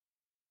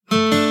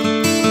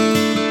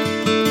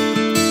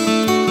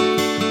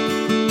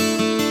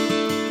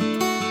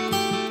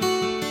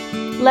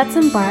Let's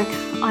embark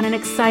on an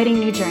exciting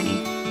new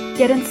journey.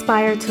 Get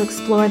inspired to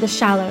explore the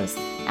shallows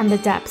and the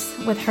depths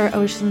with her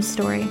ocean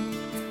story.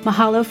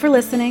 Mahalo for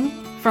listening.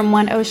 From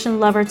one ocean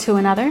lover to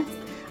another,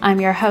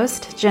 I'm your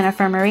host,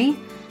 Jennifer Marie,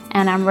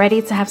 and I'm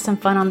ready to have some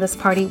fun on this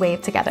party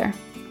wave together.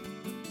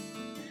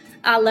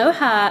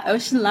 Aloha,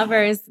 ocean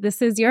lovers.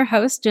 This is your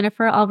host,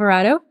 Jennifer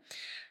Alvarado,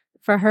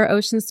 for her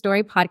Ocean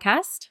Story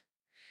podcast.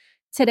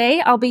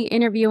 Today, I'll be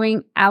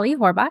interviewing Allie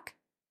Horbach.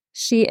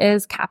 She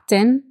is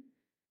Captain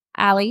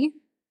Allie,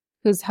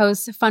 who's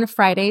hosts Fun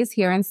Fridays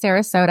here in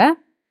Sarasota.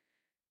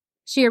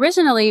 She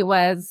originally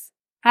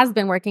has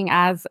been working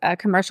as a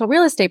commercial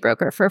real estate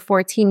broker for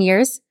 14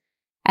 years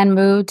and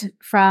moved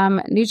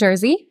from New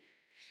Jersey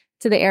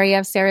to the area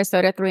of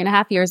Sarasota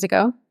 3.5 years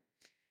ago.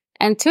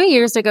 And 2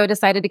 years ago,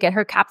 decided to get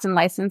her captain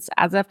license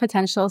as a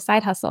potential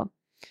side hustle.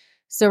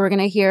 So we're going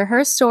to hear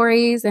her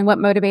stories and what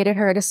motivated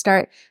her to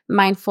start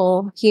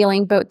mindful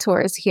healing boat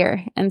tours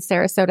here in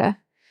Sarasota.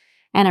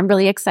 And I'm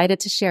really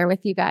excited to share with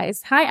you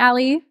guys. Hi,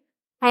 Allie.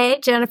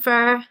 Hey,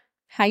 Jennifer.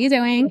 How you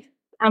doing?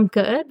 I'm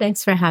good.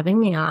 Thanks for having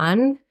me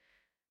on.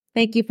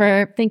 Thank you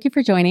for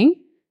joining.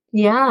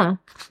 Yeah,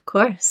 of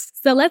course.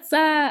 So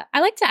I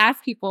like to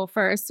ask people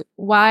first,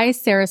 why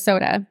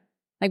Sarasota?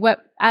 Like, what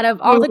out of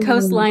all the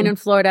coastline in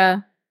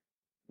Florida,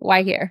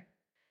 why here?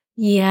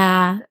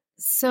 Yeah.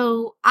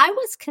 So I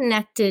was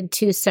connected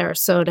to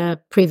Sarasota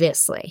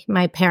previously.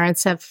 My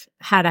parents have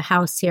had a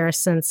house here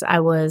since I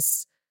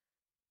was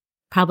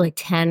probably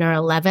 10 or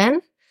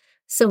 11.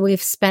 So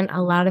we've spent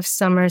a lot of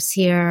summers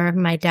here.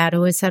 My dad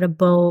always had a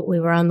boat.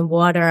 We were on the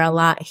water a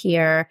lot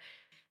here.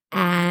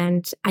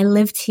 And I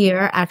lived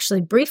here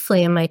actually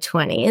briefly in my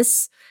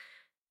 20s.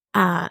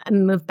 I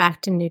moved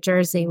back to New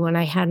Jersey when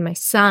I had my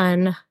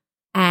son.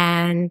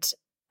 And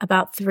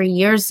about 3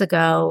 years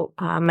ago,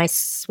 my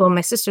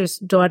sister's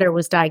daughter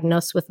was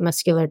diagnosed with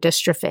muscular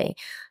dystrophy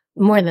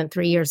more than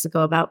 3 years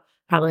ago, about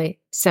probably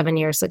 7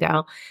 years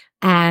ago.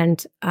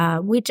 And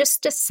we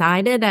just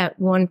decided at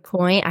one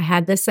point, I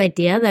had this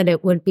idea that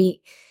it would be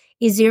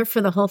easier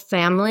for the whole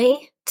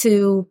family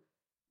to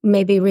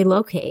maybe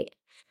relocate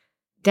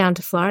down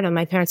to Florida.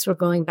 My parents were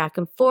going back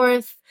and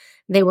forth.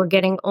 They were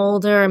getting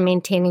older,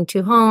 maintaining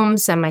 2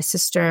 homes, and my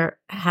sister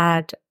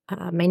had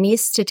my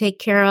niece to take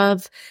care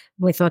of.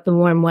 We thought the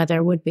warm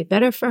weather would be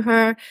better for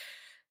her.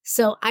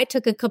 So I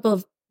took a couple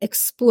of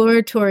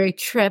exploratory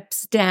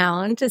trips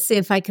down to see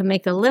if I could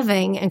make a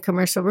living in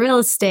commercial real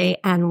estate.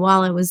 And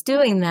while I was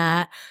doing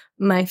that,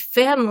 my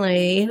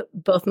family,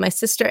 both my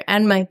sister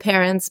and my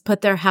parents,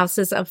 put their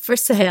houses up for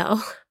sale.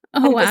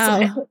 Oh,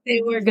 wow.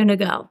 They were going to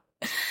go.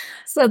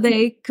 So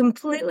they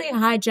completely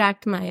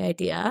hijacked my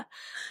idea,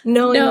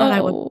 knowing that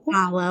I would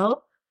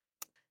follow.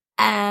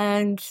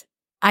 And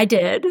I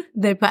did.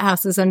 They put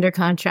houses under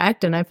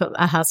contract, and I put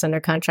a house under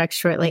contract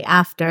shortly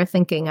after,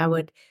 thinking I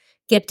would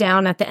get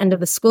down at the end of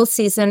the school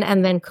season.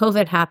 And then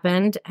COVID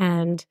happened,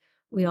 and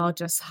we all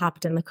just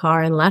hopped in the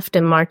car and left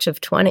in March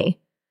of 20.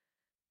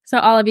 So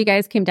all of you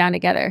guys came down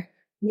together?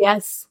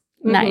 Yes.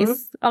 Mm-hmm.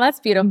 Nice. Oh, that's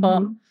beautiful.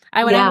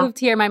 Mm-hmm. When I moved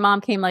here, my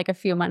mom came like a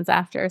few months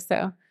after.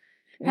 So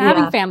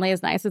having family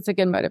is nice. It's a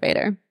good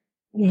motivator.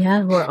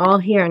 Yeah, we're all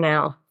here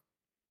now.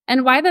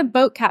 And why the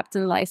boat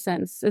captain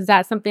license? Is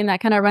that something that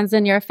kind of runs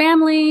in your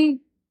family?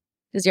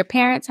 Does your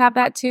parents have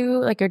that too,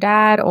 like your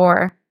dad,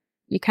 or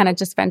you kind of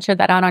just ventured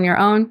that out on your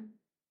own?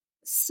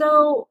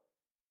 So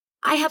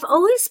I have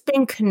always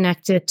been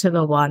connected to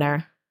the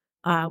water.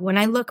 When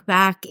I look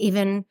back,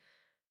 even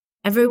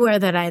everywhere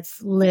that I've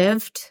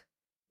lived,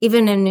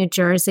 even in New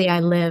Jersey, I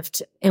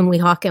lived in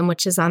Weehawken,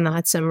 which is on the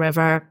Hudson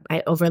River.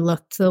 I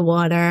overlooked the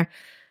water.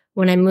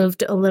 When I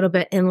moved a little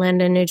bit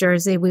inland in New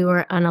Jersey, we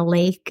were on a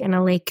lake, in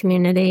a lake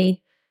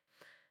community.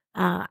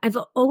 I've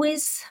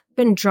always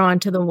been drawn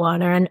to the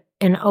water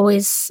and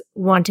always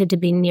wanted to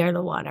be near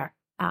the water.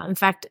 In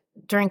fact,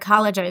 during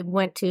college, I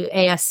went to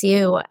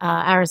ASU,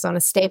 Arizona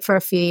State, for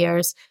a few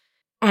years.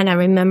 And I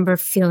remember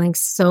feeling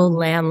so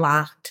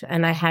landlocked,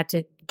 and I had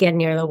to get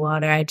near the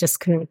water. I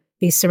just couldn't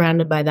be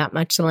surrounded by that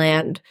much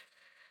land.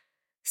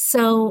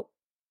 So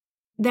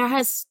there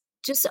has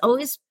just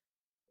always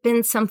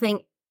been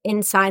something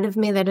inside of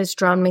me that has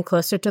drawn me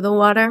closer to the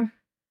water.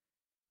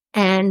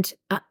 And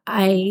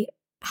I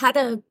had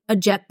a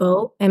jet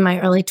boat in my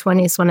early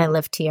 20s when I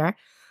lived here.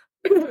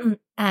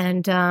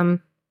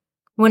 And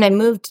when I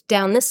moved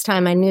down this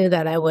time, I knew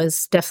that I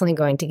was definitely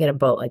going to get a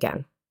boat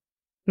again.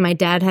 My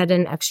dad had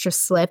an extra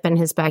slip in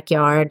his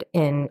backyard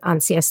on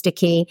Siesta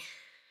Key.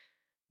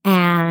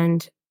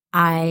 And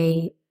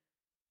I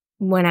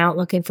went out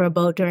looking for a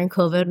boat during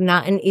COVID.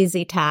 Not an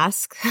easy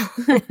task.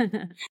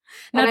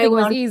 Nothing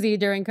was easy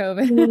during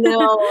COVID.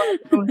 No,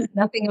 there was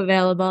nothing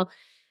available.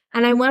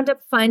 And I wound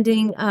up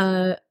finding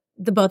the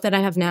boat that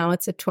I have now.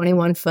 It's a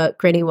 21-foot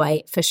gritty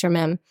white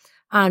fisherman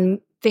on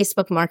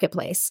Facebook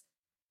Marketplace.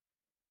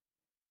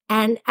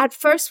 And at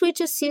first, we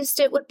just used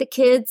it with the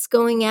kids,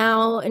 going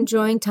out,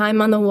 enjoying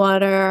time on the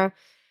water.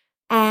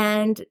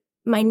 And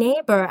my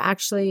neighbor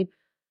actually,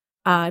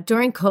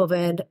 during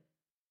COVID,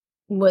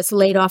 was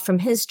laid off from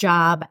his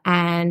job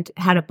and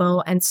had a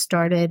boat and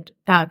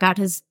got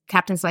his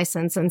captain's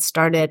license and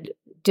started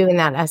doing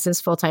that as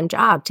his full-time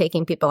job,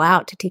 taking people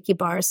out to tiki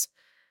bars.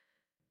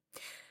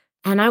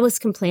 And I was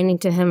complaining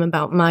to him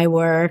about my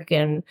work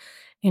and,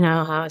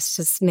 how I was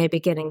just maybe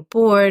getting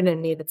bored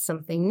and needed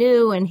something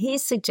new. And he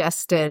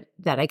suggested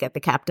that I get the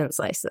captain's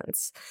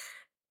license.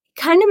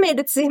 Kind of made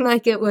it seem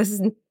like it was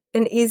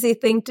an easy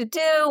thing to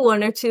do,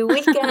 1 or 2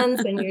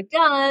 weekends and you're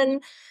done.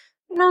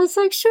 And I was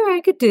like, sure,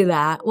 I could do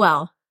that.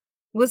 Well,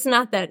 it was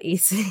not that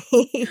easy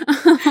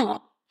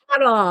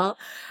at all.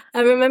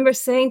 I remember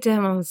saying to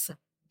him, I was like,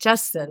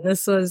 Justin,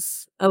 this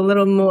was a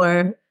little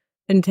more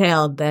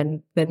entailed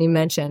than you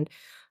mentioned.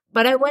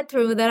 But I went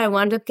through with it. I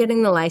wound up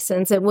getting the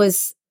license. It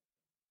was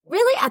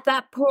really at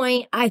that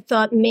point, I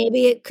thought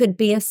maybe it could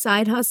be a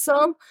side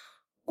hustle,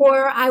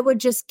 or I would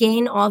just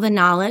gain all the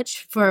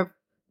knowledge for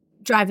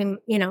driving,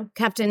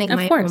 captaining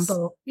my own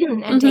boat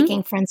and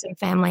taking friends and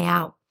family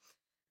out.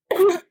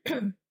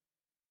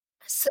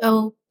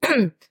 So,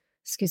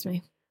 excuse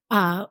me,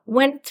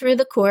 went through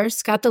the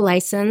course, got the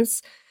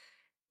license,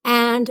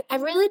 and I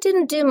really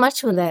didn't do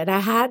much with it. I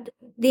had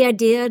the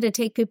idea to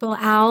take people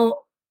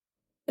out.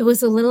 It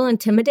was a little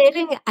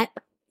intimidating.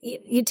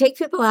 You take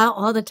people out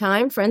all the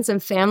time, friends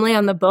and family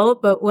on the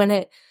boat, but when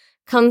it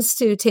comes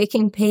to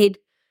taking paid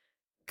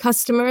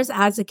customers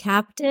as a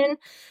captain,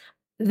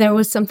 there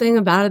was something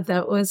about it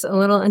that was a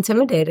little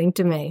intimidating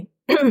to me.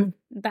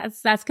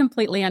 That's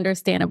completely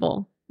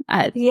understandable.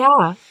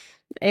 Yeah.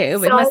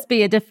 It must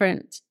be a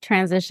different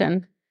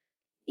transition.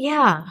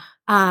 Yeah.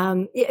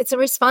 It's a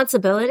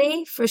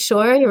responsibility for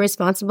sure. You're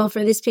responsible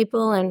for these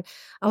people, and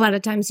a lot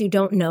of times you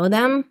don't know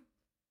them.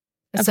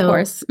 Of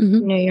course.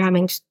 You're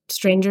having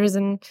strangers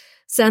and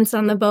sense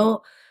on the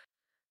boat.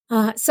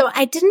 So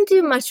I didn't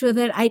do much with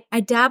it. I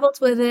dabbled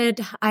with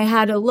it. I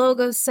had a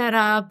logo set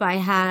up. I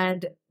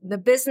had the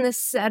business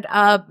set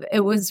up. It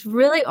was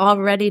really all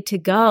ready to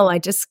go. I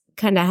just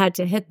kind of had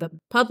to hit the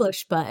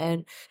publish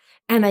button,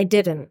 and I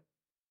didn't.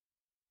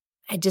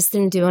 I just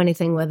didn't do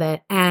anything with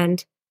it.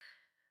 And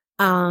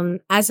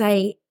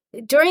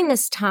during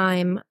this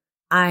time,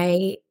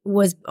 I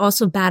was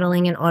also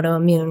battling an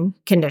autoimmune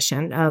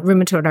condition,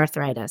 rheumatoid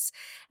arthritis.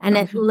 And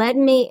it led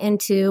me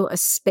into a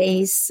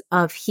space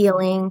of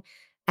healing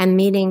and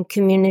meeting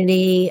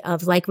community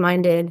of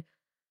like-minded,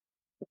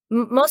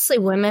 mostly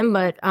women,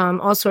 but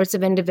all sorts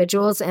of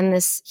individuals in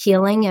this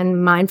healing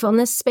and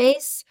mindfulness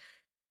space.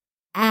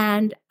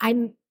 And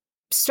I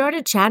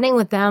started chatting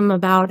with them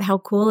about how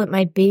cool it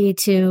might be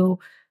to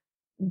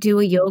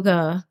do a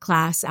yoga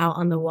class out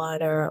on the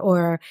water,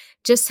 or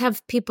just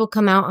have people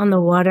come out on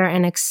the water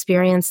and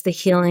experience the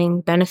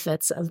healing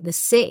benefits of the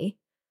sea.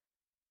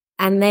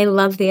 And they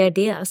loved the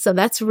idea. So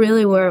that's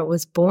really where it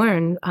was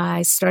born.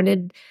 I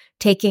started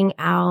taking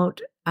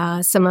out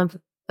some of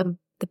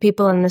the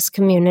people in this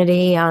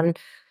community on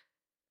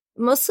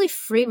mostly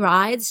free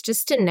rides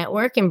just to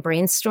network and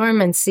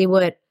brainstorm and see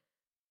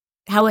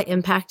how it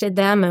impacted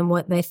them and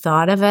what they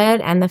thought of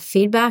it. And the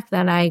feedback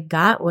that I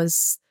got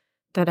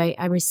that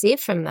I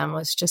received from them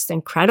was just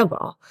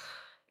incredible.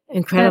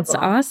 That's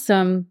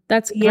awesome.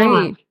 That's great.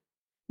 Yeah.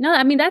 No,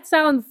 I mean, that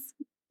sounds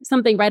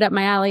something right up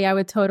my alley. I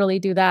would totally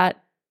do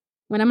that.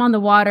 When I'm on the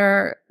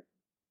water,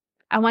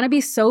 I want to be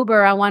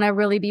sober. I want to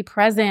really be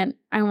present.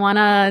 I want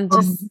to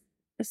just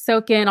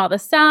soak in all the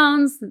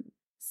sounds,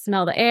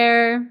 smell the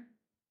air,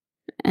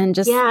 and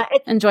just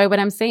enjoy what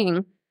I'm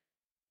seeing.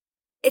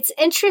 It's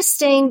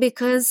interesting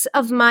because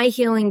of my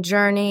healing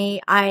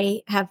journey.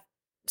 I have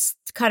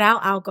cut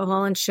out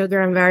alcohol and sugar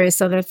and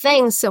various other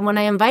things. So when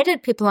I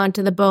invited people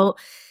onto the boat,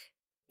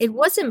 it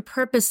wasn't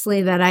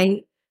purposely that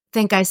I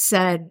think I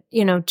said,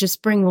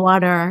 just bring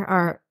water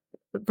or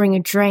bring a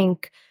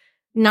drink,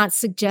 not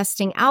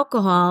suggesting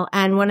alcohol.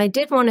 And when I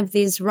did one of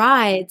these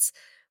rides,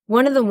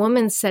 one of the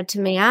women said to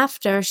me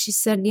after, she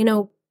said,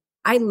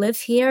 I live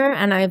here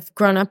and I've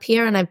grown up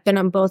here and I've been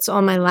on boats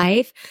all my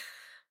life,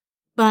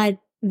 but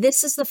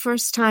this is the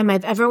first time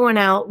I've ever went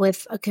out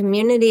with a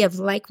community of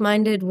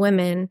like-minded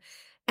women.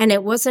 And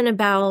it wasn't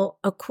about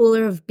a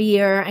cooler of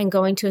beer and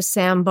going to a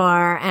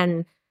sandbar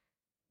and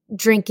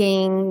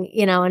drinking,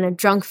 in a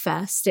drunk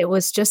fest. It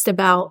was just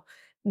about,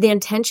 the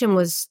intention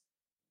was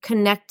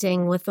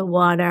connecting with the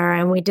water,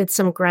 and we did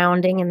some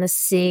grounding in the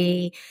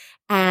sea,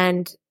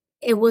 and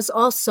it was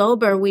all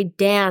sober. We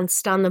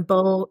danced on the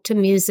boat to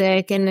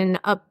music and then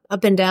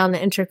up and down the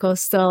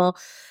intercoastal.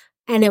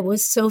 And it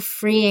was so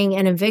freeing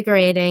and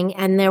invigorating,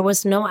 and there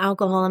was no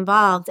alcohol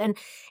involved. And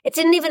it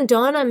didn't even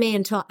dawn on me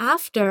until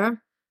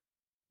after,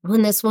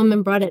 when this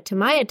woman brought it to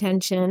my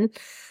attention,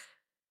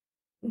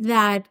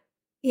 that,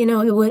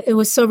 it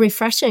was so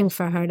refreshing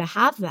for her to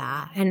have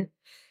that. And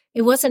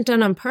it wasn't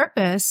done on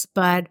purpose,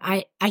 but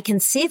I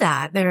can see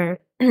that.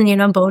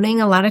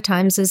 Boating a lot of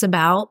times is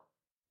about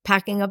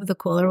packing up the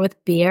cooler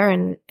with beer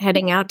and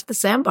heading out to the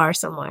sandbar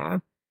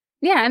somewhere.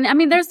 Yeah. And I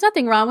mean, there's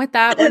nothing wrong with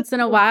that once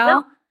in a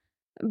while,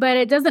 but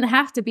it doesn't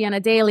have to be on a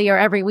daily or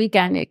every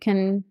weekend. It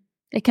can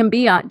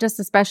be on just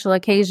a special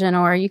occasion,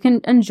 or you can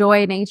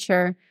enjoy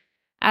nature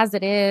as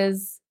it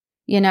is,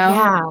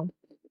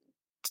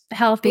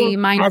 healthy,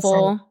 being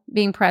mindful,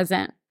 being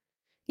present.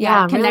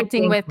 Yeah.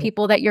 Connecting really with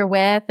people that you're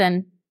with.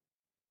 And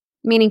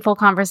meaningful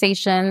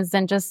conversations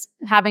and just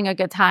having a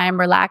good time,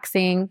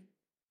 relaxing,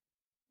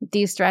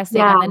 de-stressing,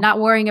 Yeah. and then not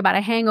worrying about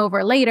a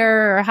hangover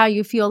later or how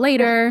you feel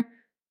later.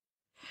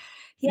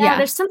 Yeah, Yeah.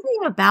 there's something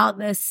about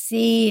the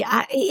sea.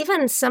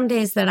 Even some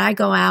days that I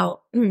go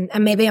out and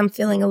maybe I'm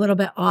feeling a little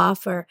bit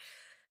off or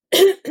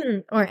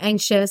or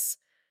anxious,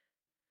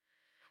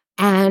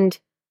 and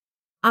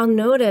I'll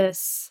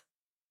notice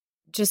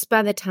just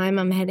by the time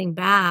I'm heading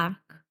back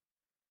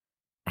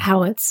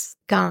how it's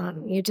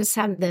gone. You just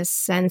have this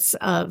sense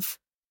of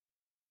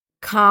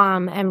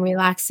calm and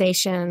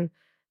relaxation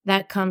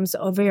that comes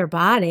over your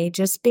body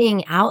just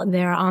being out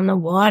there on the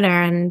water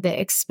and the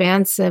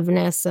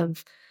expansiveness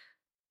of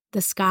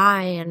the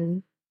sky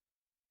and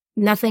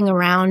nothing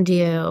around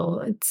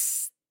you.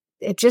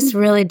 It just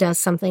really does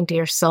something to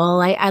your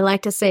soul. I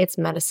like to say it's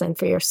medicine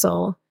for your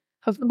soul.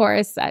 Of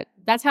course.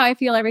 That's how I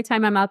feel every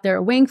time I'm out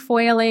there wing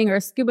foiling or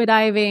scuba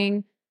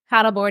diving,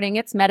 paddleboarding.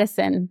 It's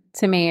medicine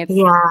to me.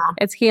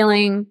 It's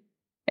healing.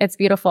 It's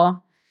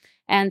beautiful.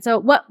 And so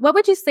what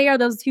would you say are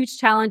those huge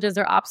challenges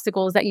or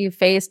obstacles that you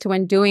faced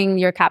when doing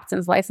your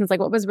captain's license? Like,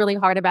 what was really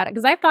hard about it?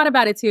 Because I've thought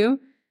about it too,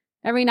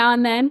 every now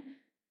and then.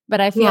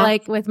 But I feel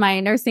like with my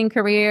nursing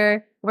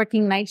career,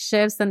 working night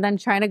shifts and then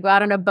trying to go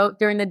out on a boat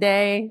during the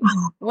day,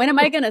 when am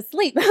I going to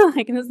sleep?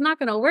 Like, it's not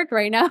going to work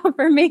right now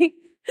for me.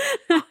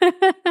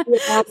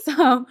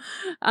 So,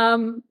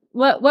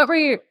 what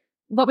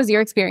was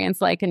your experience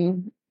like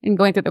in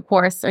going through the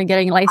course or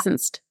getting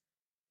licensed?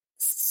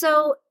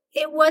 So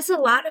it was a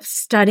lot of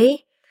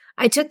study.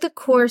 I took the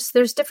course.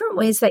 There's different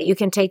ways that you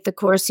can take the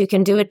course. You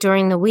can do it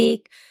during the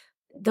week.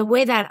 The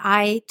way that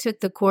I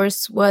took the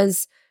course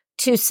was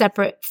 2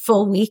 separate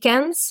full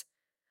weekends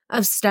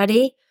of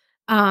study,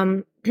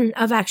 of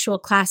actual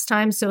class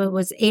time. So it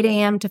was 8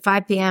 a.m. to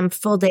 5 p.m.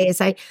 full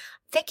days. I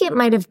think it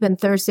might have been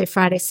Thursday,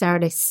 Friday,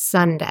 Saturday,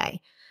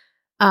 Sunday.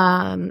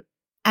 And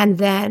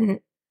then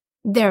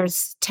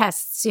there's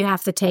tests you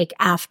have to take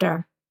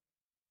after,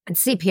 and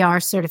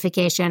CPR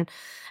certification,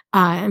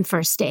 and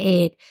first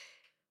aid.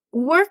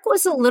 Work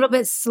was a little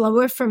bit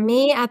slower for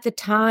me at the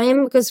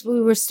time because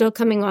we were still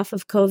coming off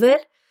of COVID.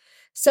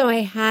 So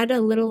I had a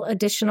little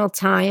additional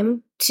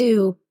time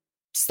to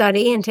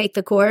study and take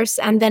the course.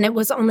 And then it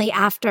was only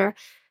after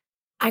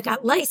I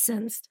got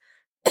licensed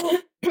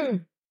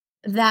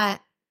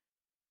that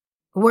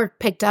work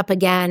picked up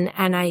again.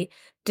 And I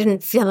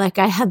didn't feel like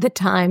I had the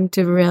time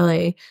to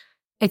really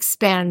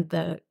expand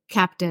the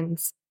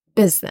captain's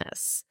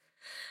business.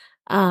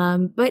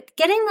 But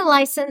getting the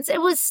license,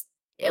 it was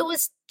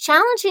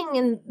challenging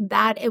in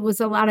that it was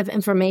a lot of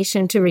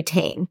information to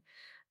retain.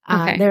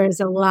 There is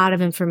a lot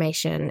of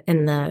information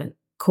in the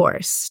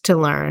course to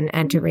learn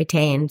and to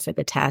retain for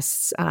the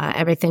tests,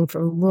 everything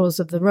from rules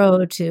of the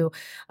road to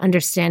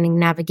understanding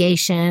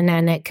navigation.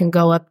 And it can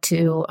go up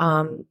to,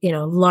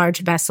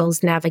 large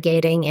vessels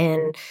navigating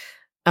in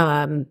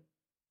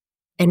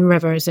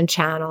rivers and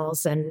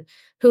channels, and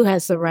who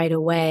has the right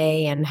of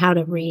way and how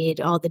to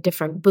read all the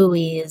different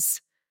buoys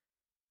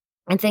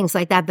and things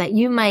like that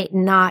you might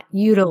not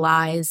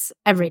utilize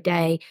every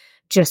day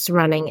just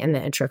running in the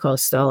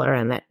intracoastal or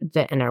in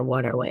the inner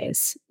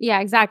waterways.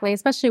 Yeah, exactly.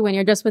 Especially when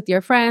you're just with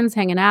your friends,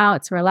 hanging out,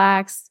 it's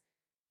relaxed.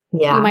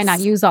 Yeah. You might not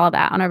use all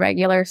that on a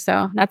regular,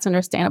 so that's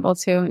understandable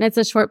too. And it's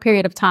a short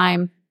period of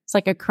time. It's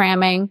like a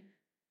cramming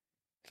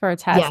for a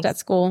test at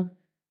school.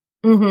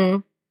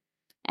 Mm-hmm.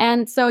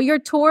 And so your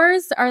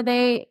tours,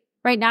 right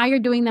now you're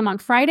doing them on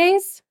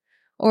Fridays?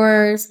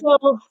 Or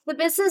so the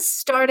business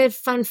started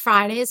Fun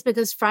Fridays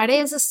because Friday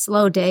is a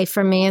slow day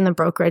for me in the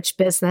brokerage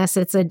business.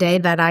 It's a day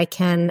that I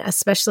can,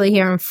 especially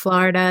here in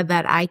Florida,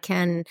 that I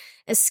can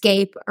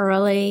escape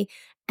early.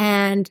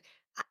 And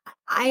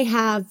I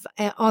have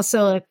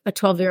also a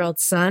 12-year-old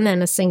son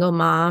and a single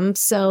mom.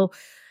 So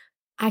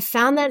I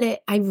found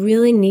that I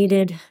really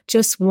needed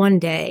just one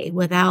day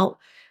without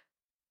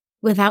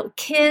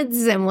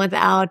kids and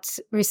without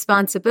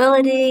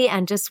responsibility,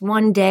 and just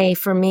one day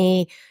for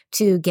me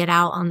to get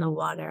out on the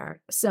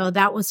water. So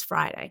that was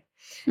Friday.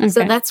 Okay.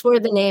 So that's where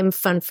the name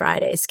Fun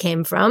Fridays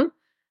came from.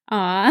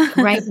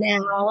 Right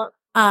now,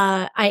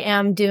 I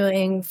am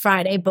doing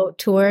Friday boat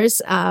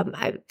tours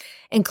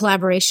in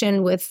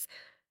collaboration with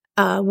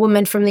a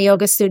woman from the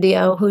yoga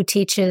studio who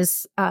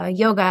teaches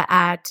yoga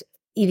at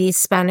Edie's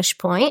Spanish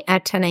Point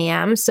at 10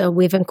 a.m. So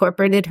we've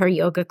incorporated her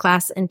yoga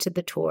class into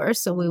the tour.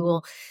 So we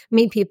will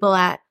meet people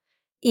at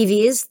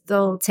Evie's.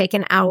 They'll take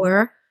an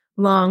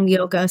hour-long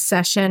yoga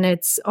session.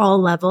 It's all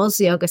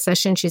levels yoga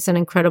session. She's an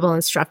incredible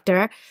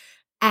instructor.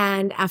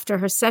 And after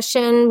her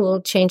session,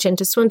 we'll change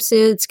into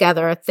swimsuits,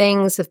 gather our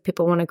things if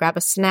people want to grab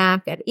a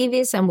snack at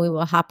Evie's, and we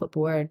will hop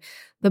aboard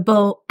the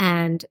boat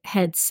and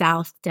head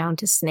south down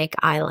to Snake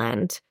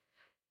Island.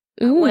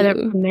 Weather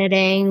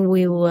permitting,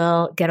 we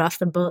will get off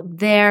the boat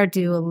there,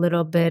 do a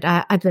little bit.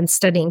 I've been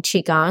studying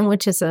Qi-Gong,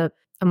 which is a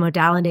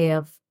modality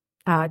of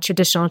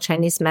traditional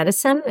Chinese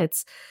medicine.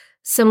 It's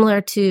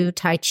similar to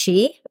Tai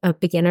Chi, a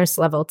beginner's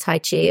level Tai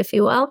Chi, if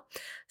you will.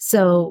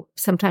 So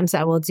sometimes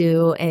I will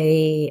do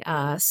a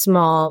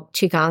small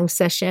Qi-Gong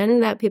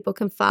session that people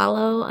can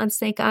follow on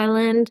Snake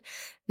Island.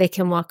 They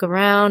can walk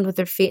around with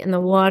their feet in the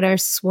water,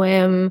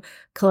 swim,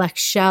 collect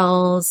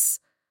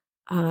shells.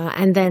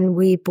 And then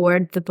we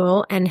board the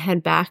boat and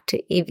head back to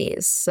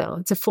Evie's. So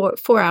it's a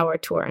 4-hour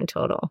tour in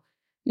total.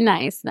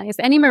 Nice.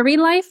 Any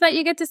marine life that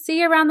you get to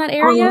see around that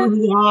area?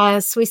 Oh,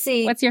 yes. We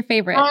see What's your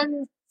favorite?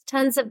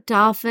 tons of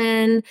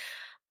dolphin.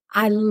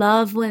 I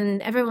love when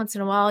every once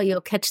in a while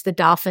you'll catch the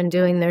dolphin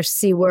doing their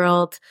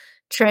SeaWorld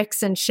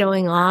tricks and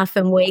showing off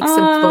and wakes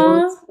and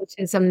floats, which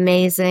is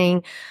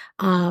amazing.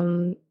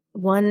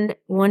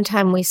 One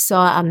time we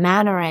saw a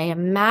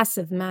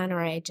massive manta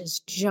ray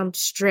just jump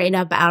straight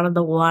up out of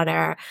the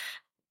water.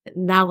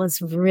 That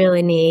was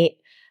really neat.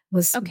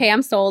 Okay,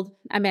 I'm sold.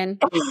 I'm in.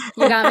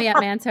 You got me at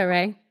manta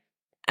ray.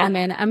 I'm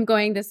in. I'm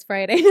going this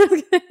Friday.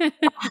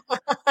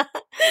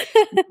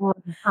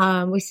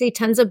 We see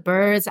tons of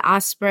birds,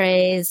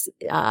 ospreys,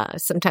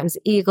 sometimes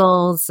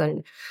eagles,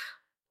 and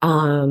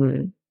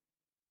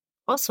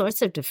all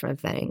sorts of different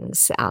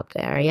things out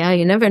there. Yeah,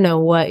 you never know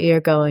what you're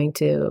going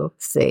to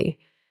see.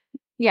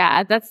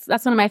 Yeah, that's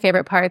one of my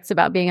favorite parts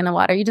about being in the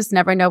water. You just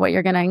never know what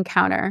you're going to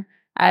encounter.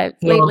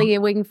 Lately,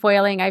 wing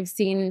foiling, I've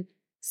seen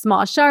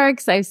small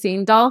sharks, I've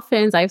seen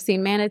dolphins, I've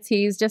seen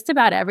manatees, just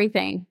about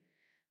everything.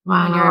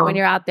 Wow. When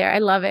you're out there. I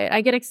love it. I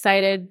get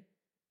excited.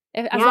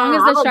 As long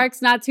as the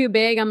shark's not too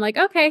big, I'm like,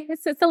 okay,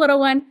 it's a little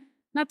one.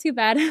 Not too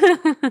bad.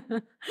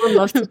 I would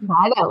love to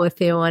try that with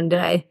you one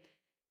day.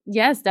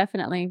 Yes,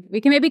 definitely.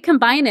 We can maybe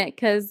combine it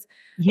because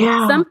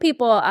some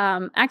people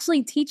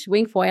actually teach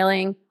wing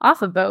foiling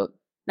off a boat.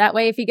 That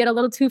way, if you get a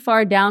little too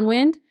far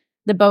downwind,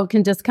 the boat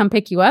can just come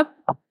pick you up.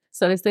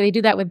 So they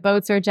do that with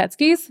boats or jet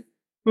skis.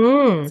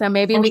 So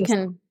maybe we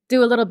can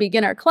do a little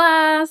beginner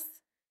class.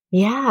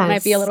 Yeah.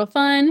 Might be a little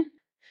fun.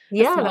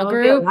 Yeah, that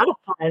would be a lot of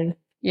fun.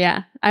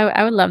 Yeah,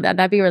 I would love that.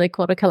 That'd be really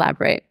cool to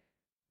collaborate.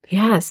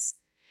 Yes.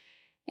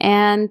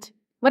 And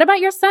what about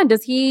your son?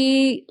 Does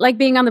he like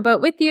being on the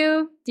boat with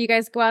you? Do you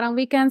guys go out on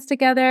weekends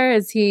together?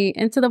 Is he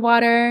into the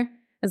water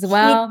as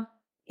well?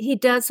 He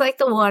does like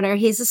the water.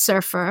 He's a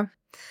surfer.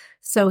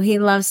 So he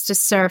loves to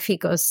surf. He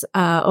goes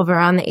over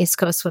on the East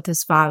Coast with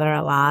his father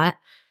a lot.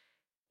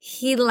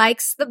 He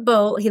likes the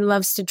boat. He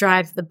loves to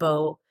drive the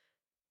boat.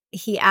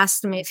 He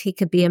asked me if he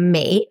could be a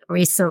mate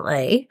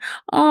recently.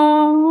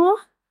 Oh.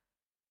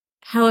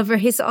 However,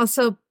 he's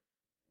also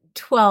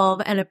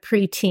 12 and a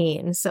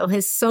preteen. So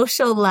his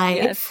social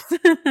life,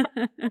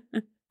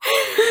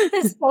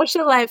 his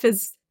social life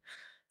is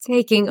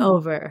taking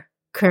over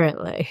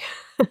currently.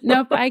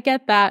 Nope, I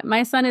get that.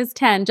 My son is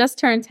 10, just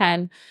turned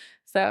 10.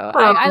 So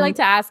I like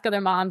to ask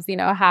other moms,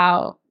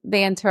 how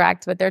they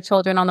interact with their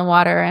children on the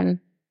water and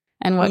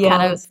what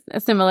kind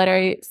of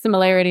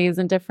similarities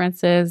and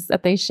differences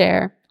that they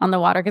share on the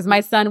water. Because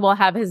my son will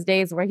have his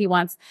days where he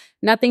wants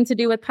nothing to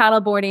do with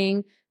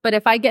paddleboarding. But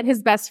if I get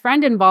his best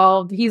friend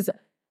involved, he's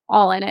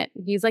all in it.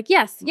 He's like,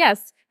 yes,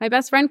 my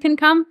best friend can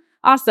come.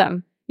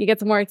 Awesome. He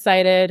gets more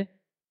excited.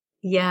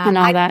 Yeah. And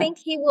all that. I think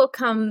he will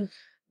come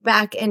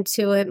back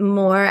into it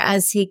more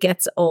as he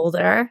gets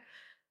older.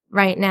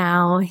 Right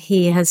now,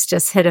 he has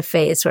just hit a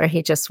phase where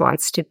he just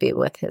wants to be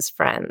with his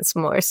friends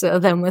more so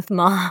than with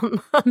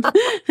mom.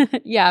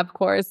 Yeah, of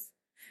course.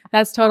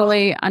 That's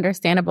totally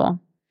understandable.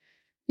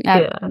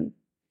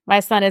 My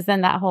son is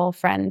in that whole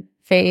friend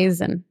phase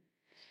and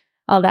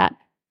all that.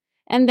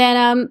 And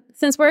then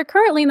since we're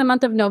currently in the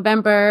month of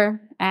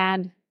November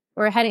and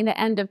we're heading to the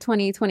end of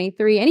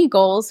 2023, any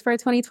goals for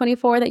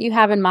 2024 that you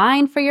have in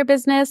mind for your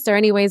business or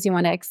any ways you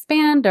want to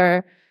expand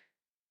or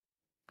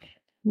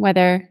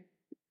whether...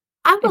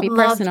 I would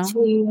love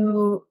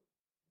to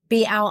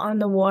be out on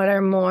the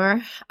water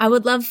more. I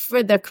would love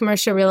for the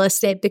commercial real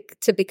estate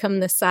to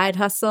become the side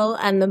hustle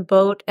and the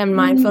boat and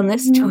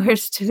mindfulness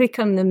tours to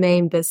become the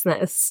main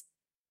business.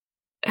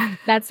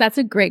 That's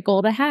a great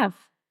goal to have.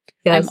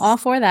 Yes. I'm all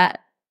for that.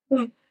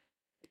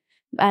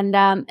 And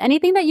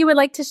anything that you would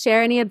like to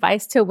share, any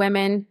advice to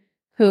women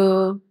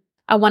who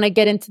want to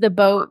get into the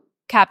boat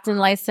captain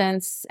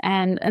license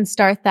and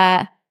start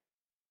that?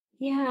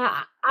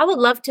 Yeah, I would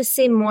love to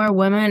see more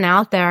women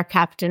out there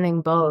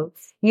captaining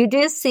boats. You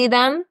do see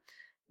them,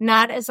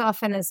 not as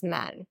often as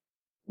men.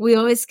 We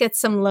always get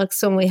some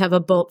looks when we have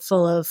a boat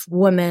full of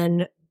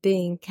women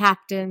being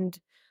captained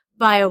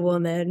by a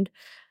woman.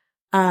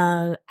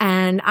 And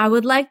I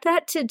would like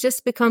that to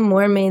just become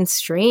more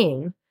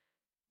mainstream.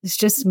 There's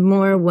just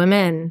more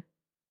women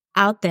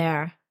out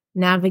there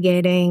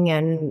navigating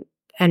and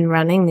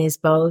running these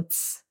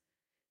boats.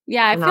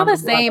 Yeah, I feel the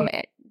same.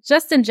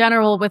 Just in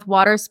general with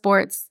water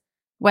sports,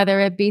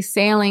 whether it be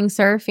sailing,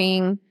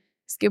 surfing,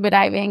 scuba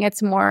diving,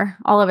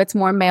 all of it's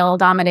more male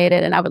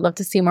dominated. And I would love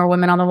to see more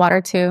women on the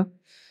water too.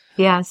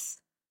 Yes.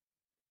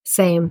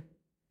 Same.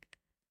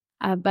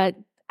 But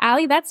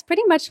Allie, that's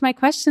pretty much my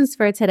questions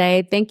for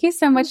today. Thank you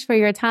so much for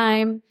your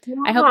time. Yeah.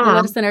 I hope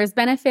the listeners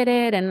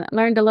benefited and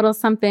learned a little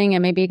something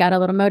and maybe got a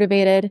little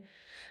motivated.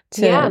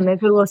 Maybe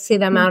we'll see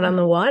them out on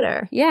the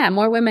water. Yeah,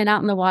 more women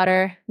out in the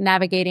water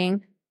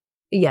navigating.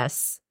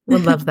 Yes,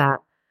 would love that.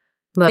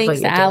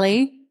 Thanks,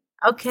 Allie.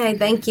 Okay,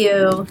 thank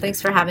you.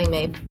 Thanks for having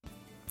me.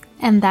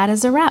 And that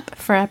is a wrap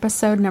for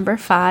episode number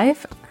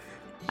 5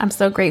 I'm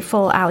so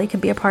grateful Allie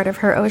could be a part of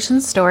Her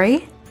Ocean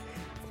Story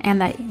and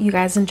that you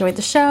guys enjoyed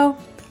the show,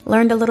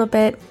 learned a little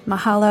bit.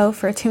 Mahalo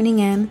for tuning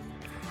in.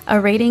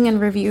 A rating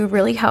and review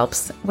really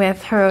helps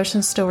with Her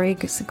Ocean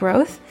Story's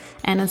growth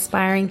and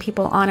inspiring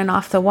people on and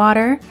off the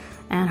water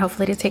and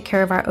hopefully to take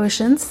care of our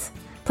oceans.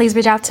 Please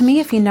reach out to me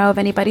if you know of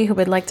anybody who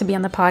would like to be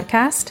on the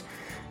podcast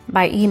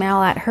by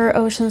email at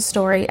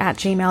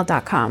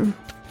heroceanstory@gmail.com.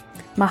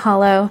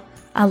 Mahalo,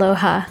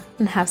 aloha,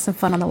 and have some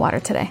fun on the water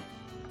today.